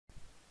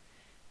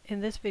In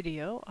this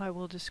video, I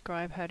will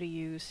describe how to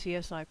use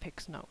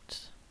CSIpix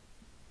Notes.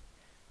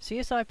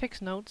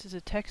 CSIpix Notes is a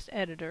text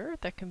editor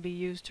that can be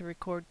used to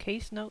record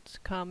case notes,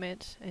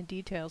 comments, and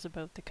details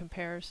about the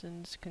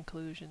comparisons,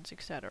 conclusions,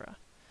 etc.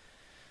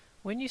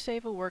 When you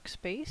save a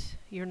workspace,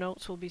 your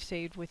notes will be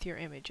saved with your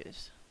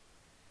images.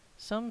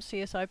 Some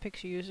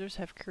CSIpix users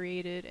have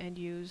created and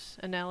use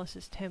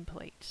analysis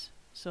templates.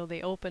 So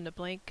they open a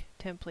blank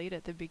template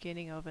at the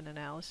beginning of an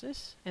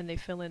analysis, and they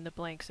fill in the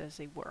blanks as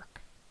they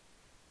work.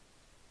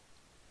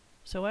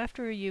 So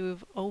after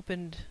you've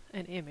opened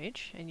an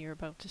image and you're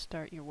about to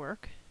start your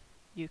work,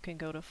 you can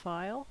go to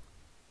File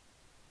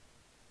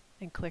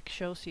and click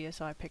Show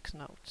CSIpix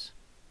Notes.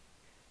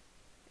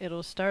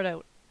 It'll start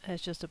out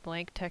as just a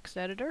blank text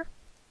editor,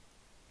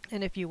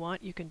 and if you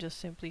want, you can just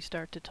simply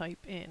start to type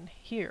in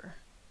here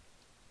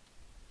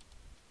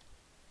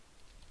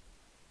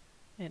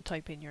and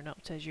type in your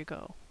notes as you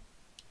go.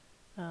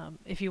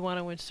 If you want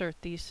to insert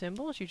these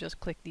symbols, you just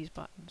click these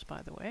buttons,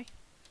 by the way.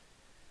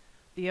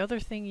 The other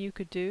thing you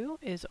could do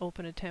is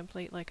open a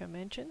template like I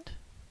mentioned.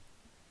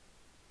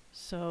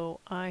 So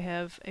I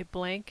have a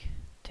blank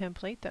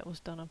template that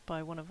was done up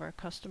by one of our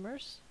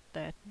customers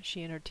that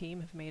she and her team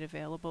have made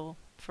available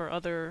for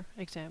other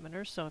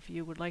examiners. So if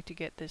you would like to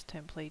get this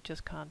template,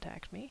 just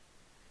contact me.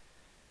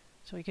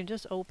 So we can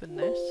just open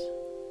this,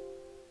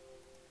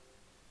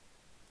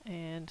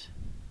 and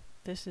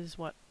this is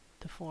what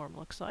the form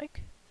looks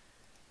like.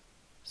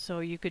 So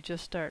you could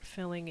just start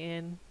filling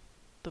in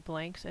the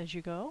blanks as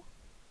you go.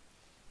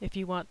 If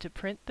you want to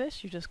print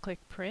this, you just click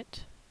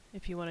Print.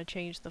 If you want to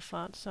change the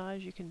font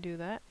size, you can do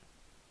that.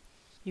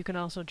 You can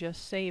also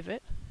just save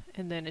it,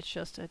 and then it's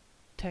just a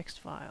text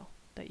file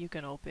that you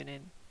can open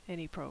in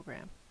any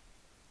program.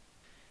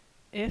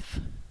 If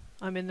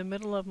I'm in the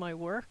middle of my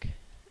work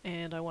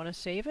and I want to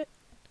save it,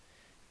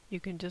 you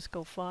can just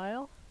go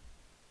File,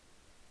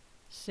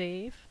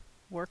 Save,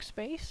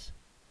 Workspace.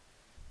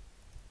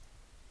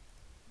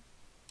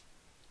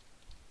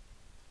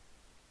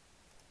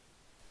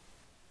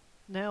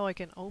 Now I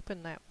can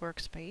open that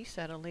workspace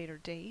at a later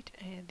date,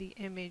 and the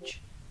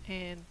image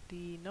and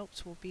the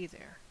notes will be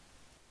there.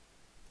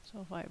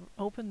 So if I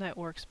open that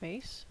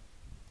workspace,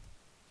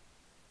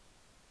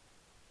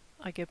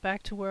 I get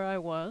back to where I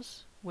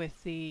was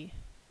with the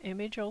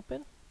image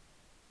open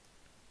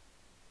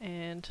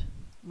and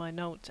my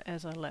notes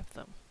as I left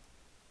them.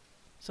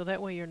 So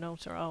that way your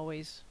notes are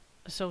always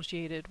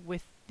associated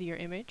with your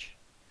image.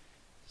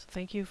 So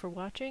thank you for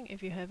watching.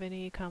 If you have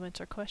any comments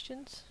or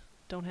questions,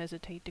 don't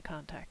hesitate to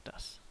contact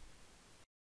us.